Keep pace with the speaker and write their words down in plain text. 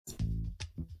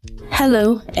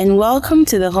Hello, and welcome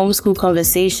to the Homeschool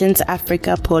Conversations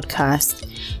Africa podcast.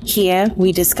 Here,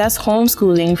 we discuss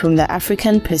homeschooling from the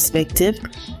African perspective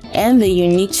and the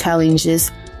unique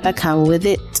challenges that come with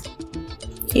it.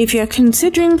 If you're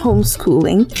considering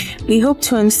homeschooling, we hope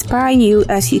to inspire you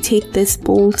as you take this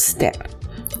bold step.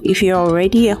 If you're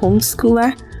already a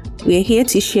homeschooler, we're here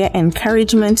to share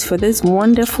encouragement for this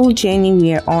wonderful journey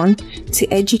we are on to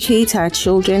educate our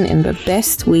children in the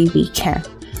best way we can.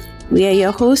 We are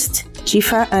your hosts,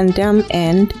 Jifa Andam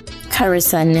and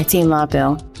Carissa Neti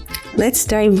Mabel. Let's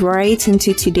dive right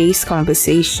into today's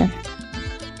conversation.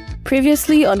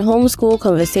 Previously on Homeschool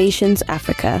Conversations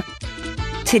Africa.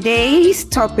 Today's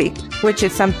topic, which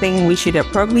is something we should have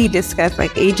probably discussed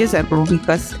like ages ago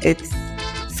because it's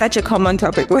such a common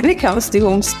topic when it comes to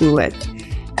homeschooling.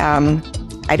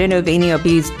 I don't know if any of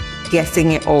you is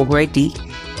guessing it already,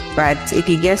 but if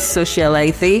you guess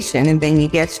socialization, and then you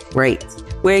guess right.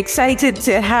 We're excited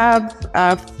to have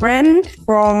a friend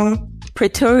from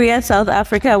Pretoria, South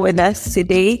Africa with us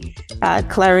today,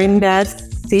 Clarinda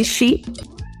Sishi.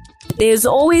 There's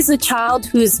always a child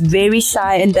who's very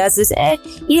shy and does this,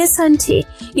 yes, auntie,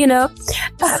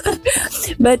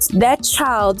 but that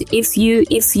child, if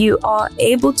you are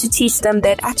able to teach them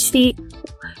that actually,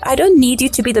 I don't need you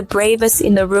to be the bravest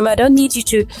in the room. I don't need you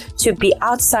to be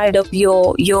outside of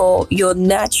your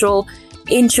natural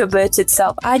introverted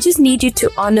self. I just need you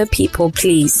to honor people,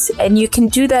 please. And you can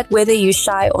do that whether you're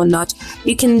shy or not.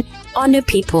 You can honor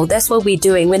people. That's what we're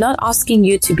doing. We're not asking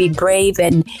you to be brave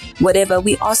and whatever.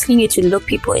 We're asking you to look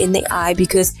people in the eye,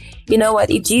 because you know what?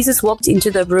 If Jesus walked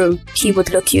into the room, he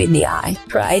would look you in the eye,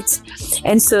 right?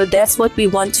 And so that's what we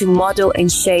want to model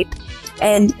and shape.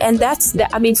 And that's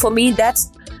for me,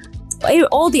 that's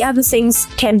all the other things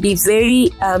can be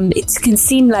very, it can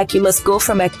seem like you must go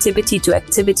from activity to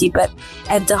activity, but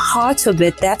at the heart of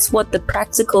it, that's what the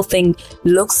practical thing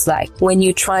looks like when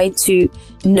you try to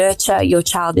nurture your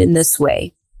child in this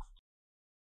way.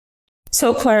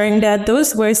 So, Clarinda,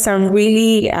 those were some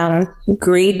really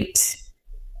great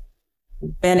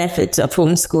benefits of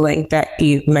homeschooling that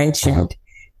you mentioned,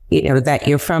 that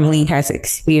your family has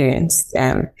experienced.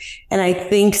 And I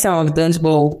think some of those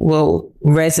will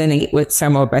resonate with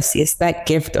some of us. It's that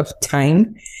gift of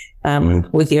time,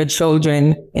 with your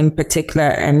children in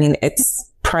particular. I mean, it's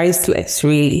priceless,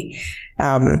 really.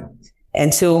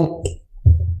 And so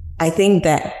I think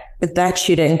that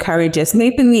should encourage us.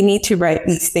 Maybe we need to write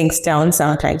these things down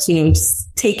sometimes,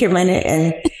 just take a minute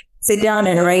and sit down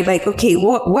and write like, okay,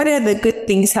 what are the good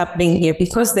things happening here?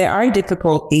 Because there are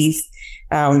difficulties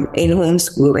in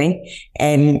homeschooling,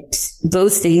 and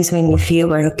those days when you feel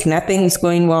like nothing is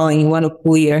going well and you want to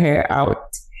pull your hair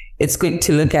out, it's good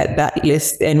to look at that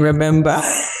list and remember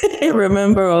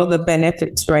all the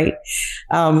benefits, right?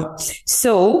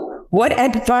 So what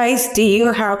advice do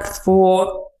you have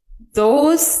for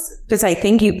those? Because I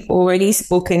think you've already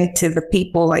spoken to the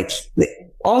people, like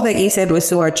all that you said was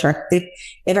so attractive.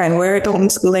 If I were at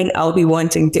homeschooling, I'll be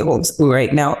wanting to homeschool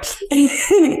right now.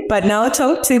 But now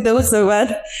talk to those of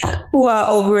us who are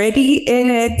already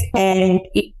in it. And,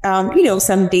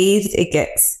 some days it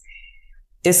gets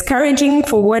discouraging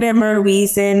for whatever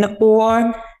reason,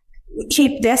 or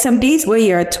there's some days where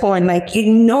you're torn, like, and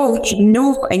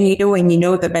you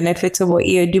know the benefits of what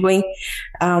you're doing.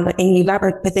 And you love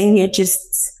it, but then you're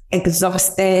just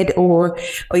exhausted or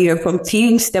you're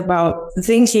confused about the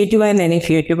things you're doing, and if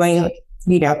you're doing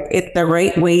it the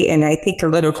right way. And I think a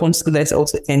lot of homeschoolers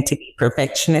also tend to be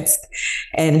perfectionists,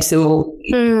 and so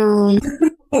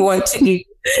want to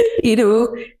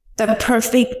do the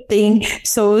perfect thing.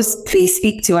 So please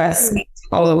speak to us,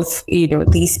 all of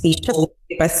these people,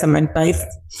 give us some advice.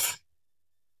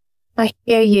 I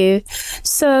hear you.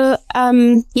 So,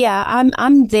 I'm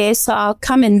there. So I'll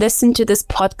come and listen to this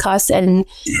podcast and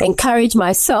encourage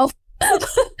myself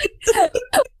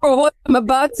for what I'm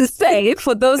about to say.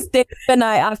 For those days when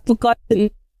I've forgotten,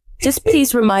 just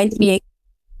please remind me.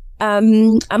 I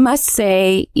must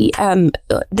say,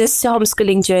 this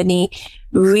homeschooling journey,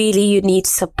 really, you need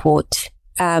support.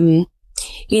 You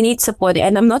need support.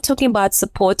 And I'm not talking about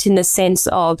support in the sense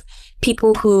of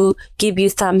people who give you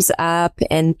thumbs up.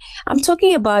 And I'm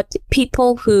talking about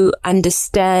people who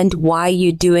understand why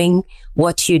you're doing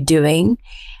what you're doing,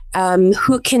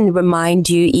 who can remind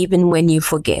you even when you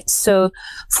forget. So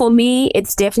for me,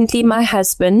 it's definitely my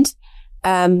husband.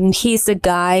 He's the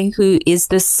guy who is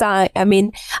the son. I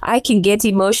mean, I can get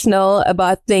emotional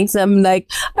about things. I'm like,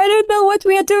 I don't know what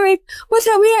we are doing. What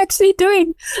are we actually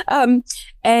doing?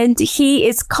 And he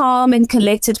is calm and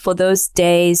collected for those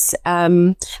days.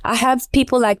 I have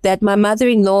people like that. My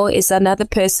mother-in-law is another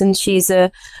person. She's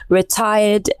a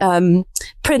retired,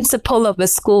 principal of a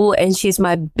school, and she's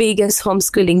my biggest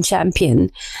homeschooling champion.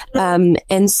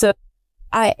 And so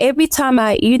every time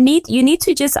you need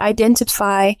to just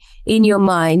identify in your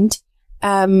mind,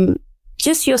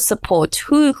 just your support.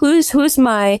 Who's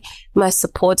my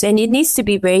support? And it needs to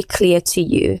be very clear to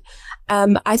you.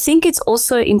 I think it's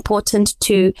also important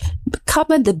to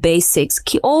cover the basics.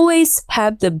 Always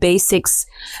have the basics.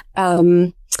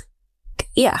 Never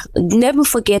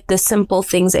forget the simple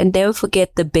things and never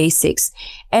forget the basics.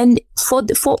 And for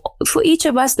each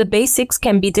of us, the basics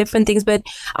can be different things, but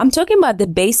I'm talking about the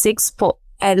basics for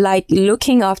like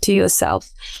looking after yourself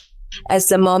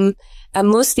as a mom.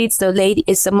 Mostly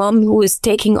it's a mom who is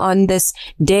taking on this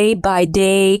day by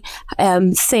day,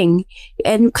 thing.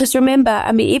 And cause remember,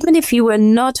 I mean, even if you were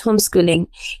not homeschooling,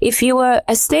 if you were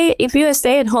a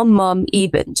stay-at-home mom,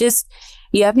 even just,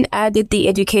 you haven't added the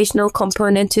educational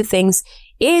component to things,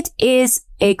 it is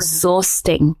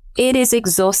exhausting. It is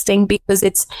exhausting because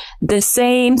it's the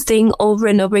same thing over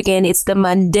and over again. It's the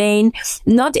mundane.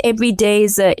 Not every day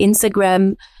is an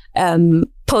Instagram,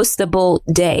 postable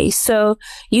day. So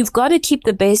you've got to keep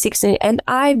the basics in, and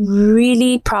I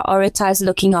really prioritize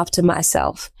looking after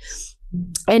myself.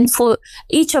 And for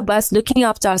each of us, looking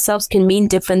after ourselves can mean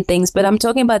different things, but I'm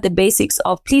talking about the basics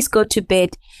of please go to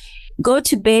bed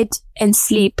and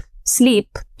sleep,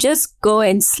 just go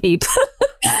and sleep,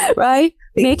 right?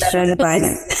 Make sure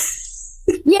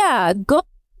go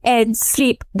and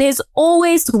sleep. There's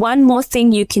always one more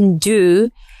thing you can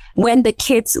do when the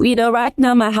kids, right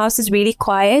now my house is really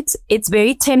quiet. It's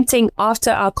very tempting after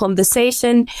our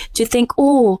conversation to think,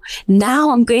 oh,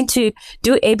 now I'm going to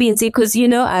do A, B, and Z because,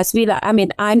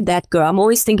 I'm that girl. I'm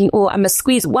always thinking, oh, I'm going to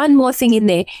squeeze one more thing in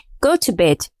there. Go to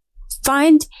bed.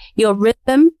 Find your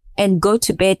rhythm and go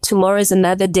to bed. Tomorrow is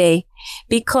another day.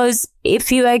 Because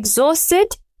if you are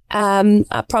exhausted,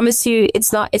 I promise you,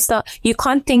 it's not, you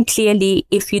can't think clearly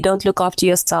if you don't look after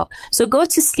yourself. So go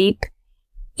to sleep.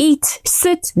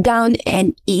 Sit down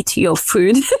and eat your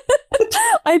food.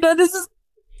 I know this is,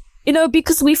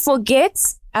 because we forget,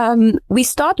 we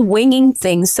start winging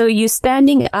things. So you're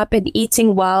standing up and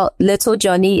eating while little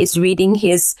Johnny is reading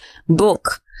his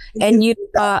book and you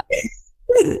are,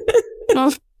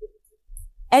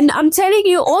 and I'm telling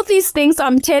you, all these things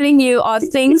I'm telling you are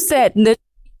things that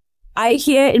I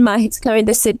hear in my head,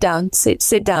 Clarinda, sit down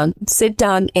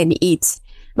and eat,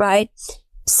 right?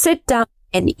 Sit down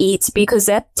and eat, because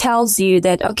that tells you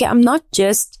that, okay, I'm not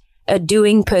just a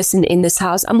doing person in this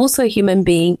house. I'm also a human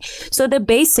being. So the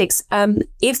basics,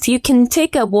 if you can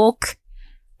take a walk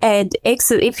and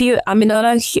I'm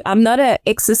not a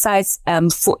exercise,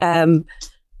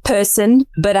 person,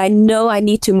 but I know I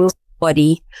need to move my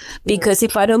body, because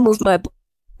if I don't move my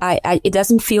body, it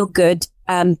doesn't feel good.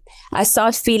 I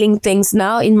start feeling things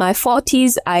now in my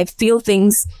 40s. I feel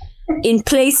things in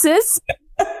places,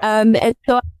 and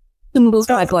so to move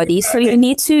my body. So you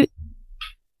need to,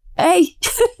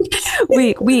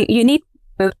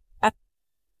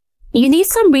 you need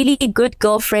some really good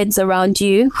girlfriends around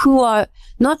you who are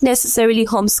not necessarily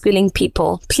homeschooling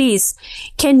people. Please,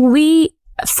 can we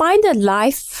find a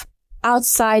life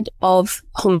outside of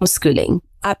homeschooling?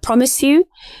 I promise you,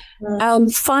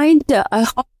 find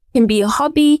can be a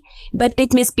hobby, but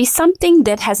it must be something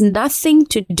that has nothing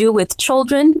to do with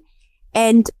children,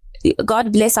 and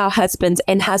God bless our husbands.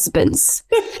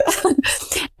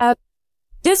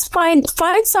 Just find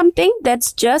something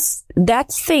that's just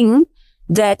that thing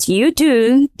that you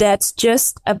do that's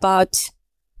just about,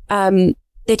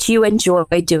 that you enjoy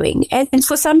doing. And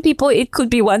for some people, it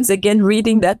could be once again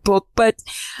reading that book. But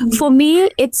for me,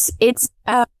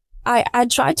 I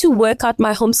try to work out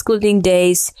my homeschooling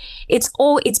days. It's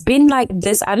been like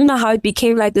this. I don't know how it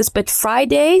became like this, but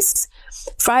Fridays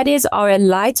are a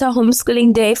lighter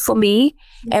homeschooling day for me.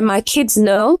 And my kids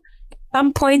know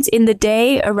some point in the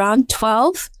day around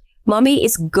 12, mommy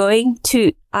is going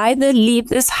to either leave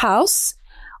this house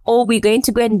or we're going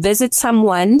to go and visit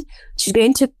someone. She's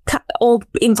going to or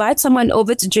invite someone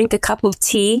over to drink a cup of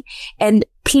tea. And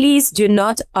please do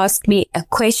not ask me a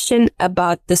question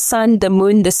about the sun, the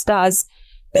moon, the stars,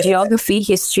 geography,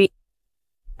 history.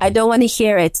 I don't want to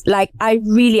hear it. Like,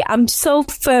 I'm so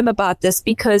firm about this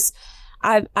because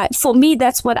for me,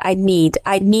 that's what I need.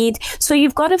 So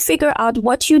you've got to figure out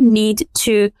what you need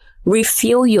to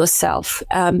refuel yourself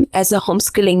as a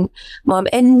homeschooling mom,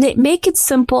 and make it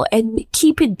simple and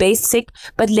keep it basic,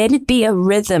 but let it be a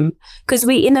rhythm, because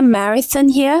we're in a marathon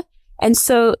here. And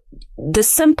so the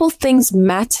simple things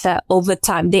matter over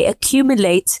time. They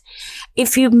accumulate.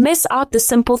 If you miss out the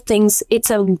simple things, it's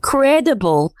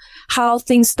incredible how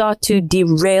things start to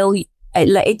derail.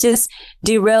 Like it just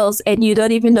derails and you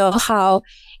don't even know how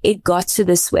it got to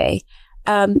this way.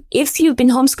 If you've been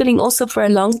homeschooling also for a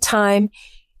long time,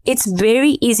 it's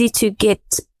very easy to get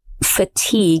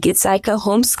fatigue. It's like a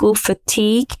homeschool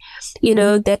fatigue,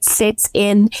 that sets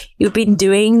in. You've been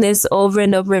doing this over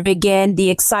and over again.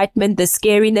 The excitement, the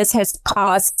scariness has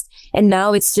passed. And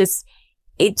now it just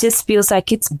feels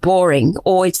like it's boring,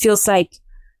 or it feels like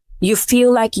you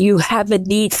feel like you have a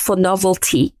need for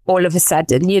novelty all of a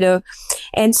sudden,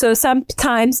 And so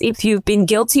sometimes if you've been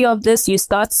guilty of this, you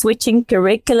start switching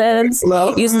curriculums.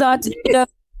 Well. You start,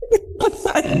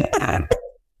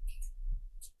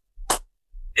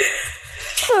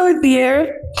 Oh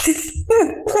dear. It's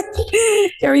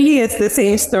the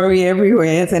same story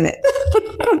everywhere, isn't it?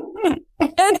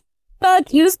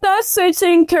 But you start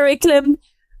switching curriculum.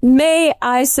 May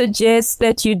I suggest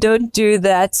that you don't do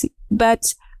that?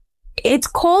 But it's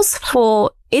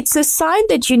a sign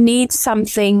that you need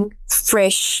something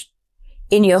fresh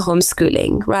in your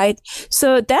homeschooling, right?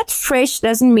 So that fresh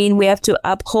doesn't mean we have to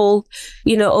overhaul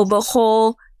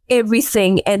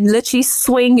everything and literally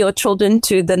swing your children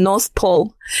to the North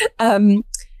Pole.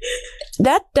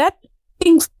 That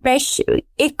being fresh,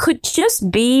 it could just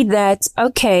be that,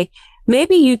 okay,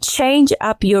 maybe you change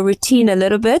up your routine a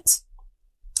little bit.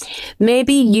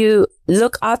 Maybe you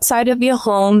look outside of your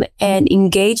home and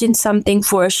engage in something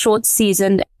for a short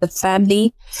season as a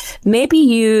family. Maybe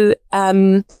you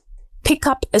pick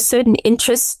up a certain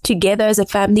interest together as a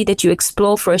family that you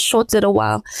explore for a short little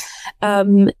while.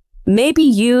 Maybe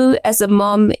you as a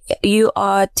mom, you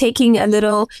are taking a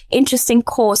little interesting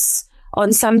course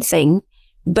on something,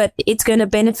 but it's going to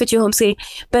benefit your homeschooling.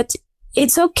 But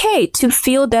it's okay to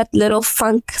feel that little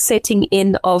funk setting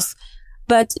in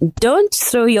but don't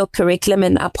throw your curriculum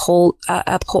and throw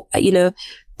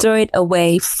it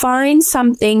away. Find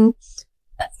something.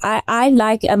 I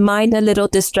like a minor little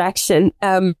distraction,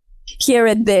 here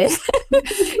and there,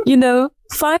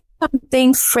 find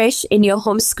something fresh in your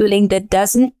homeschooling that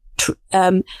doesn't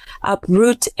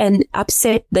uproot and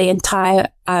upset the entire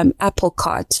apple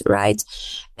cart, right?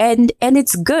 And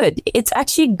it's good. It's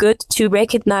actually good to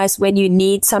recognize when you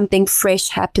need something fresh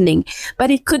happening.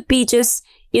 But it could be just,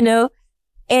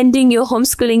 ending your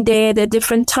homeschooling day at a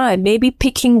different time. Maybe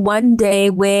picking one day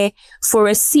where for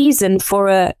a season, for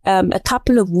a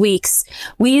couple of weeks,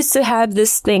 we used to have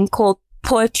this thing called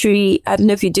poetry. I don't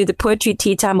know if you do the poetry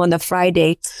tea time on a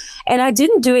Friday. And I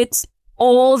didn't do it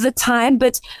all the time,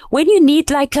 but when you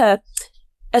need like a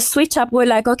switch up, we're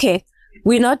like, okay,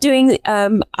 we're not doing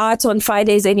art on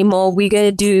Fridays anymore. We're going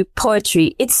to do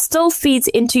poetry. It still feeds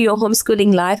into your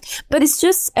homeschooling life, but it's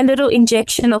just a little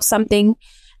injection of something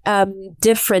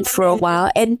different for a while.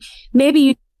 And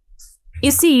maybe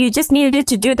you just needed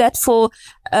to do that for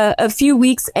a few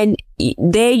weeks, and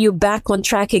there you're back on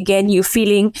track again. You're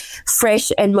feeling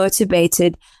fresh and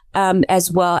motivated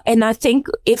as well. And I think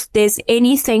if there's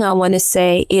anything I want to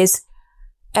say is,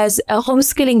 as a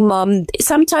homeschooling mom,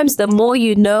 sometimes the more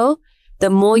you know,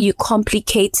 the more you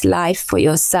complicate life for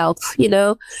yourself.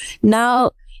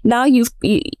 Now you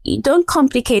don't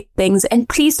complicate things, and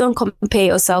please don't compare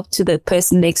yourself to the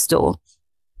person next door.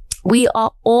 We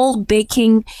are all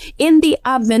baking in the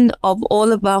oven of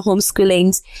all of our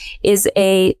homeschoolings is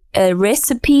a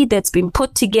recipe that's been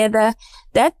put together.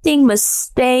 That thing must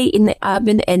stay in the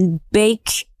oven and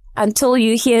bake until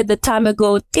you hear the timer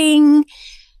go ding.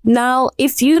 Now,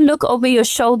 if you look over your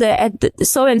shoulder at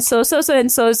so-and-so's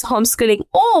homeschooling,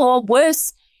 or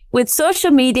worse, with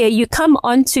social media, you come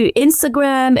onto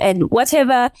Instagram and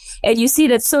whatever, and you see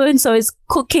that so-and-so is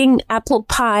cooking apple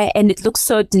pie and it looks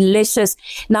so delicious.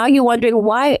 Now you're wondering,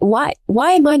 why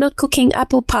am I not cooking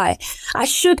apple pie? I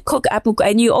should cook apple pie.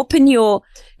 And you open your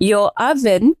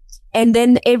oven, and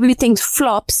then everything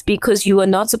flops because you are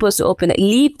not supposed to open it.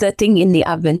 Leave the thing in the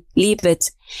oven. Leave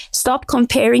it. Stop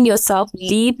comparing yourself.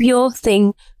 Leave your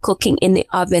thing cooking in the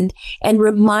oven and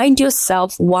remind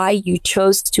yourself why you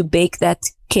chose to bake that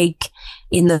cake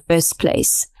in the first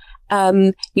place.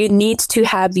 You need to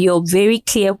have your very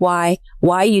clear why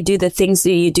you do the things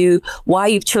that you do, why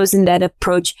you've chosen that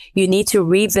approach. You need to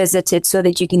revisit it so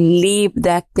that you can leave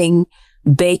that thing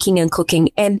baking and cooking.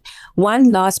 And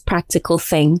one last practical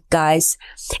thing, guys,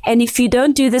 and if you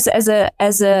don't do this as a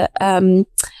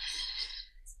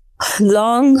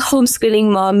long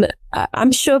homeschooling mom,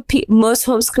 I'm sure most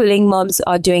homeschooling moms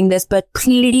are doing this, but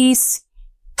please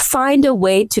find a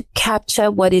way to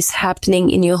capture what is happening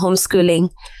in your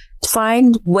homeschooling.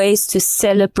 Find ways to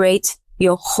celebrate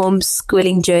your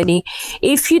homeschooling journey.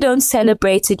 If you don't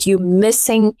celebrate it, you're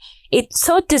missing it.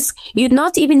 You're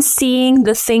not even seeing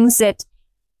the things that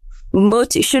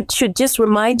should just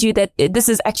remind you that this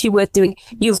is actually worth doing.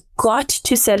 You've got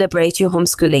to celebrate your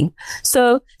homeschooling.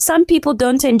 So some people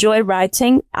don't enjoy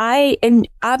writing.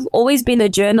 I've always been a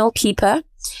journal keeper.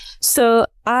 So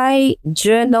I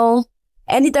journal,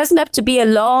 and it doesn't have to be a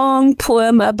long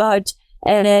poem about,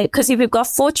 cause if you've got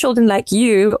 4 children like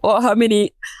you, or how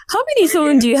many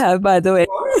children do you have, by the way?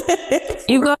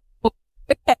 You've got,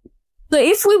 okay. So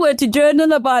if we were to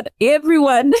journal about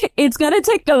everyone, it's going to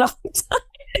take a long time.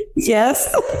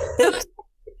 Yes.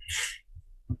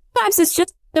 Sometimes it's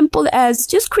just simple as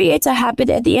just create a habit.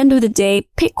 At the end of the day,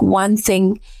 pick one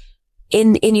thing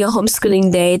in your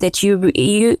homeschooling day that you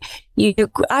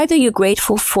either you're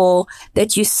grateful for,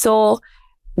 that you saw,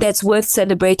 that's worth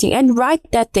celebrating, and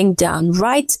write that thing down.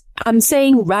 I'm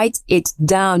saying write it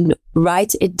down,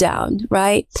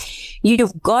 right?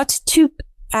 You've got to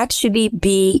actually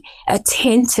be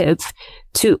attentive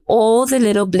to all the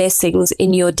little blessings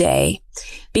in your day,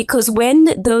 because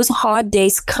when those hard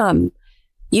days come,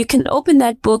 you can open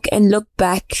that book and look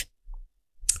back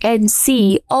and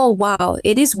see, oh, wow,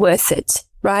 it is worth it,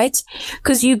 right?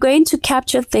 Because you're going to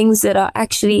capture things that are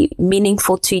actually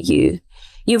meaningful to you.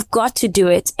 You've got to do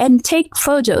it, and take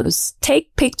photos,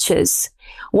 take pictures.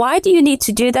 Why do you need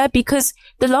to do that? Because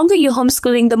the longer you're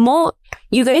homeschooling, the more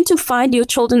you're going to find your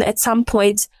children at some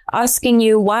point asking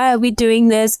you, why are we doing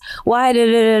this? Why,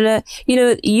 they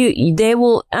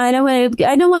will, I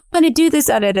don't want to do this.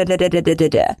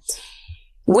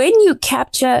 When you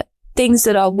capture things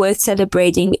that are worth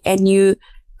celebrating and you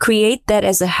create that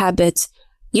as a habit,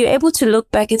 you're able to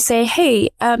look back and say, hey,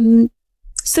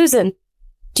 Susan,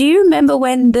 do you remember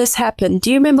when this happened? Do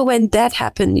you remember when that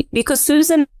happened? Because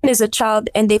Susan is a child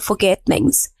and they forget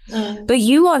things. But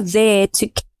you are there to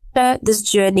capture this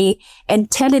journey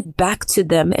and tell it back to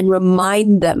them and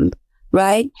remind them,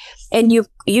 right? And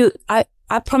I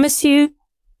promise you,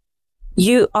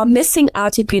 you are missing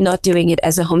out if you're not doing it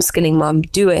as a homeschooling mom.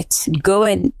 Do it. Go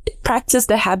and practice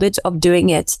the habit of doing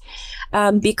it.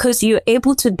 Because you're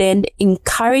able to then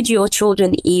encourage your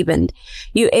children even.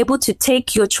 You're able to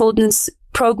take your children's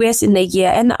progress in the year.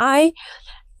 And I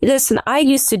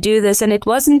used to do this and it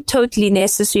wasn't totally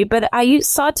necessary, but I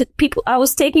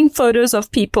was taking photos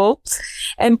of people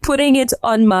and putting it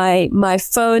on my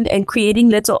phone and creating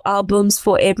little albums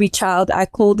for every child. I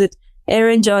called it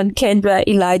Aaron, John, Kendra,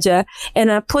 Elijah, and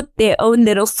I put their own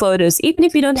little photos. Even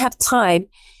if you don't have time,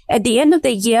 at the end of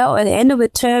the year or at the end of a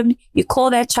term, you call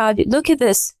that child, look at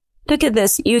this. You're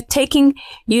literally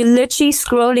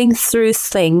scrolling through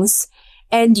things,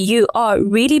 and you are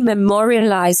really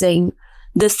memorializing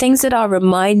the things that are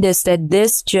reminders that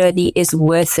this journey is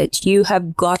worth it. You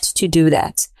have got to do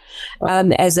that,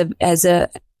 as a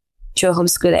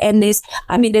homeschooler. And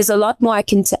there's a lot more I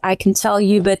can tell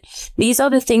you, but these are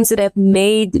the things that have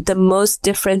made the most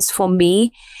difference for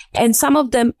me. And some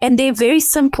of them, and they're very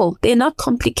simple. They're not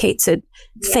complicated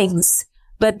things,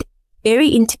 but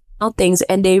very intentional things.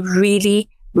 And they really,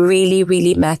 really,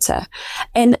 really matter.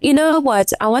 And you know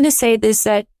what? I want to say this,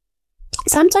 that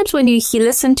sometimes when you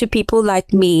listen to people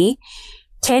like me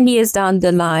 10 years down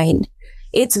the line,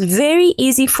 it's very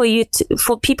easy for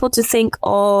people to think,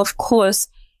 oh, of course,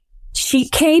 she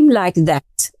came like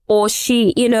that, or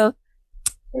she, I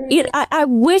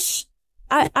wish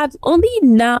I've only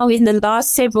now in the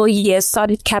last several years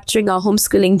started capturing our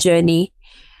homeschooling journey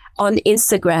on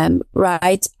Instagram,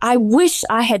 right? I wish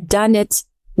I had done it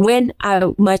when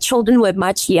my children were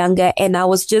much younger and I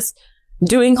was just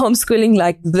doing homeschooling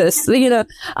like this.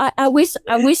 I wish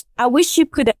you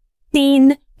could have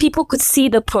seen, people could see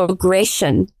the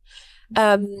progression.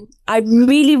 I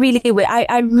really, really,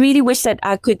 I really wish that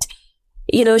I could,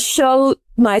 show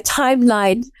my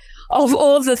timeline of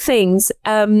all the things,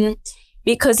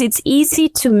 because it's easy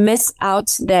to miss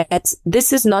out that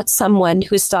this is not someone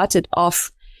who started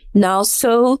off now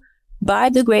so, by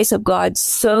the grace of God,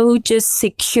 so just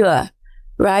secure,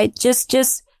 right? Just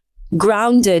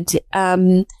grounded.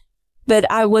 But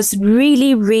I was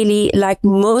really, really, like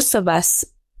most of us,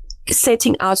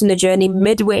 setting out on the journey,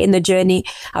 midway in the journey.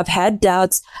 I've had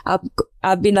doubts.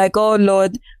 I've been like, oh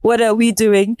Lord, what are we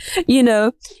doing?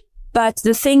 But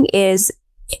the thing is,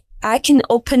 I can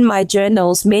open my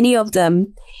journals, many of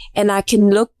them, and I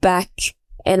can look back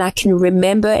and I can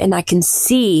remember and I can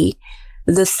see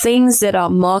the things that are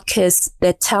markers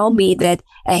that tell me that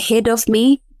ahead of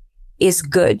me is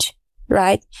good,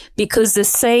 right? Because the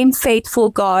same faithful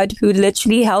God who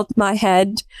literally held my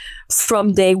hand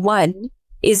from day one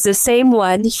is the same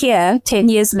one here 10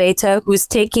 years later who's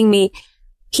taking me.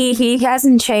 He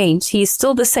hasn't changed. He's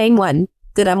still the same one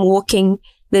that I'm walking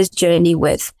this journey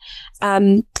with.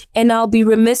 And I'll be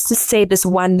remiss to say this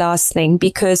one last thing,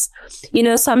 because,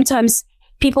 sometimes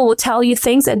people will tell you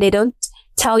things and they don't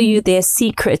tell you their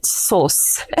secret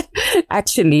source,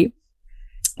 actually.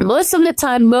 Most of the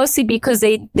time, mostly because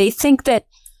they think that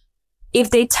if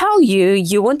they tell you,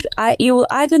 you will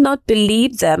either not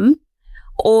believe them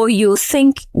or you'll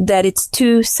think that it's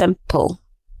too simple,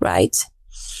 right?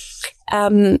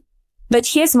 But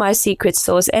here's my secret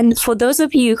source. And for those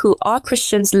of you who are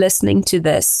Christians listening to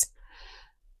this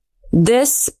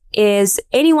is,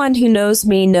 anyone who knows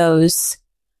me knows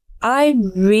I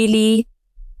really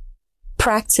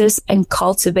practice and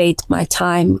cultivate my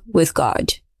time with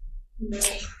God.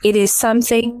 It is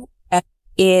something that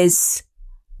is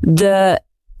the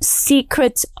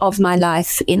secret of my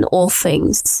life in all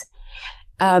things.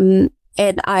 And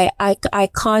I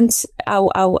can't,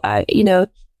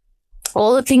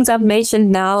 all the things I've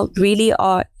mentioned now really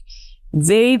are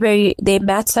very, very, they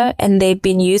matter and they've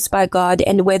been used by God.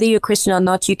 And whether you're Christian or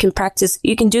not, you can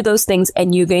do those things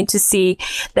and you're going to see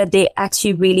that they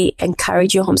actually really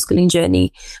encourage your homeschooling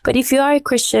journey. But if you are a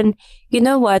Christian, you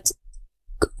know what?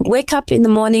 Wake up in the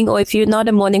morning, or if you're not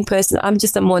a morning person, I'm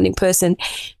just a morning person.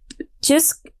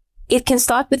 It can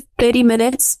start with 30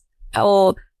 minutes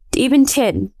or even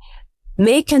 10.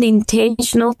 Make an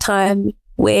intentional time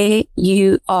where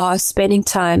you are spending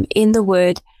time in the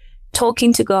Word,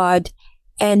 talking to God,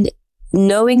 and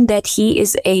knowing that He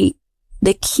is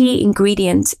the key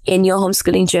ingredient in your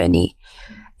homeschooling journey.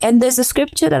 And there's a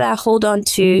scripture that I hold on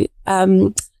to.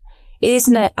 It is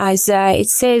in Isaiah. It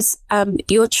says,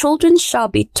 your children shall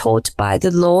be taught by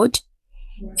the Lord,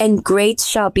 and great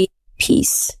shall be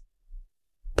peace.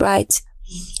 Right?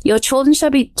 Your children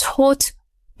shall be taught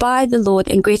by the Lord,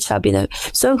 and great shall be the.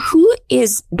 So who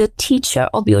is the teacher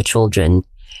of your children?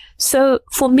 So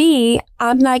for me,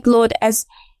 I'm like, Lord, as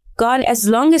God, as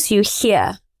long as you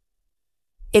hear,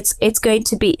 it's going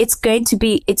to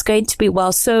be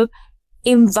well. So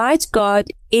invite God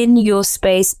in your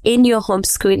space, in your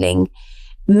homeschooling.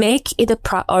 Make it a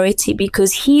priority,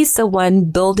 because He's the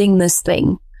one building this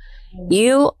thing.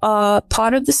 You are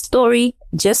part of the story,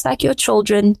 just like your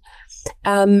children.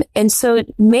 And so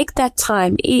make that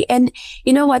time. And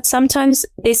you know what? Sometimes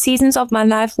there's seasons of my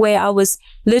life where I was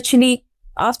literally,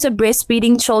 after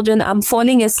breastfeeding children, I'm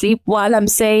falling asleep while I'm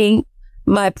saying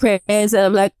my prayers. And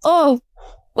I'm like, oh,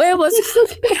 where was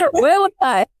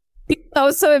I? I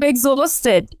was so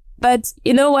exhausted. But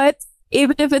you know what?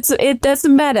 Even if it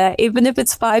doesn't matter. Even if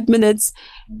it's 5 minutes,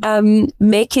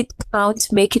 make it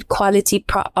count, make it quality,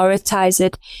 prioritize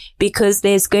it, because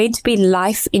there's going to be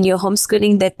life in your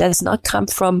homeschooling that does not come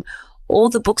from all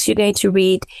the books you're going to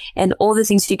read and all the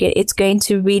things you get. It's going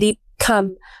to really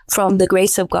come from the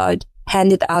grace of God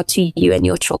handed out to you and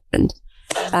your children.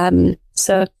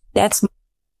 So that's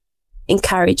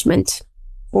encouragement.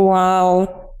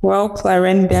 Wow. Well,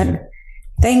 Clarenda,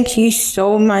 thank you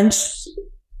so much.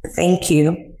 Thank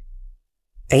you.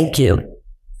 Thank you.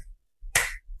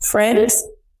 Friends,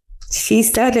 she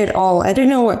said it all. I don't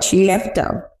know what she left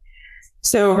out.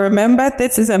 So remember,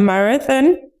 this is a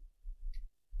marathon.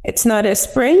 It's not a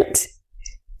sprint.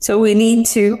 So we need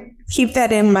to keep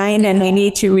that in mind, and we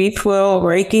need to refuel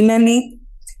regularly.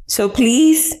 So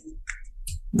please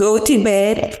go to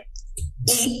bed,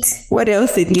 eat. What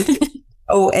else did you?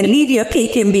 Oh, and leave your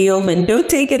cake in the oven. Don't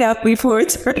take it out before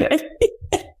it's ready.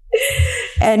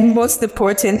 And most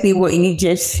importantly, what you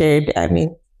just said, I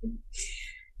mean,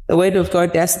 the Word of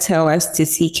God does tell us to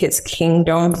seek His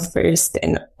kingdom first,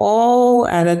 and all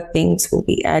other things will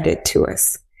be added to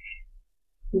us.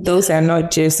 Those are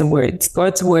not just words.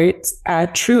 God's words are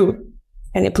true.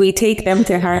 And if we take them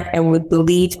to heart and we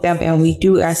believe them and we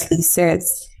do as He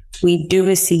says, we do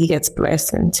receive His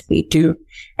blessings. We do.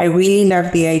 I really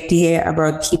love the idea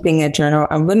about keeping a journal.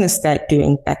 I'm going to start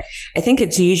doing that. I think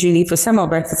it's usually, for some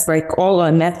of us, it's like all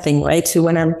or nothing, right? So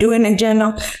when I'm doing a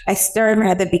journal, I start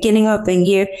at the beginning of the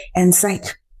year, and it's like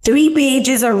 3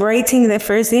 pages of writing the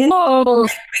first thing. Oh,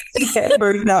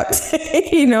 burned out,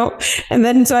 And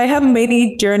then, so I have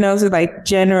many journals like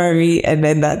January, and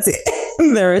then that's it.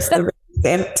 The rest of it is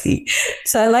empty.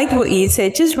 So I like what you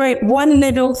said. Just write one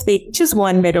little thing, just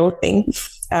one little thing.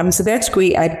 So that's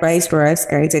great advice for us,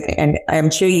 guys. And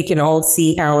I'm sure you can all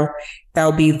see how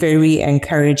that'll be very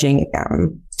encouraging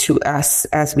to us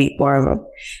as we borrow.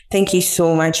 Thank you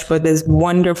so much for this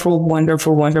wonderful,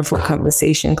 wonderful, wonderful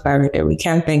conversation, Clarenda. We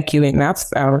can't thank you enough.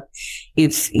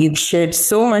 You've shared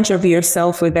so much of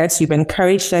yourself with us. You've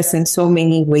encouraged us in so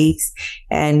many ways.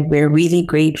 And we're really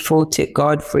grateful to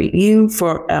God for you,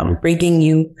 for bringing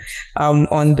you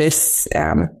on this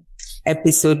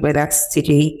episode with us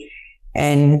today.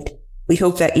 And we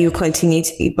hope that you continue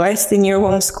to be blessed in your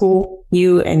homeschool,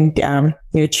 you and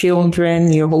your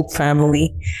children, your whole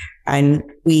family. And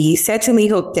we certainly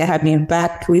hope to have you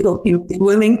back. We hope you'll be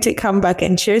willing to come back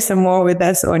and share some more with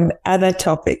us on other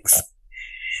topics.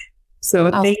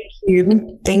 So thank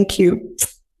you. Thank you.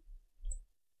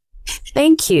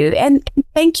 Thank you. And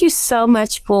thank you so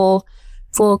much for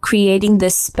creating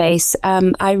this space.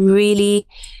 I really,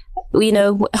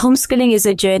 homeschooling is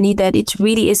a journey that it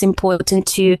really is important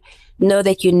to know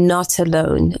that you're not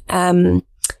alone.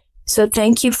 So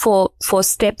thank you for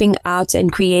stepping out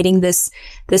and creating this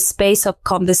space of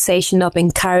conversation, of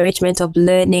encouragement, of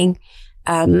learning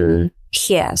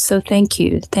here. So thank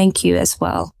you as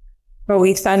well. Well,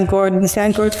 we thank God. We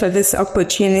thank God for this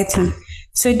opportunity.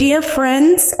 So dear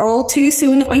friends, all too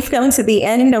soon, we've come to the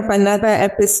end of another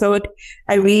episode.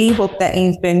 I really hope that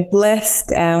you've been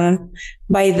blessed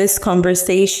by this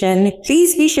conversation.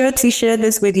 Please be sure to share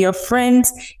this with your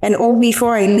friends. And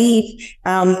before I leave,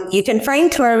 you can find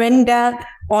Clarenda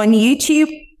on YouTube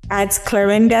at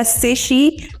Clarenda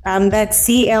Sishi. That's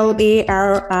Clarinda.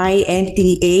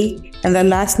 And the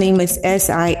last name is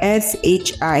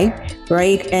Sishi,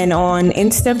 right? And on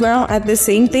Instagram at the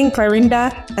same thing,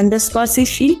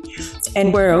 Clarenda_Sishi.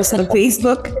 And where else? On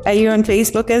Facebook? Are you on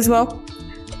Facebook as well?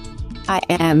 I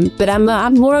am, but I'm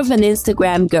more of an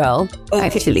Instagram girl,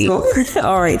 actually. So,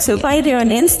 all right. So find her on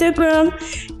Instagram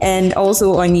and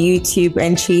also on YouTube.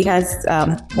 And she has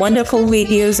wonderful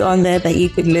videos on there that you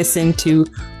could listen to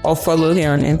or follow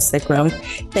her on Instagram.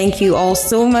 Thank you all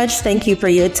so much. Thank you for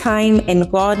your time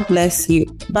and God bless you.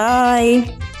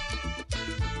 Bye.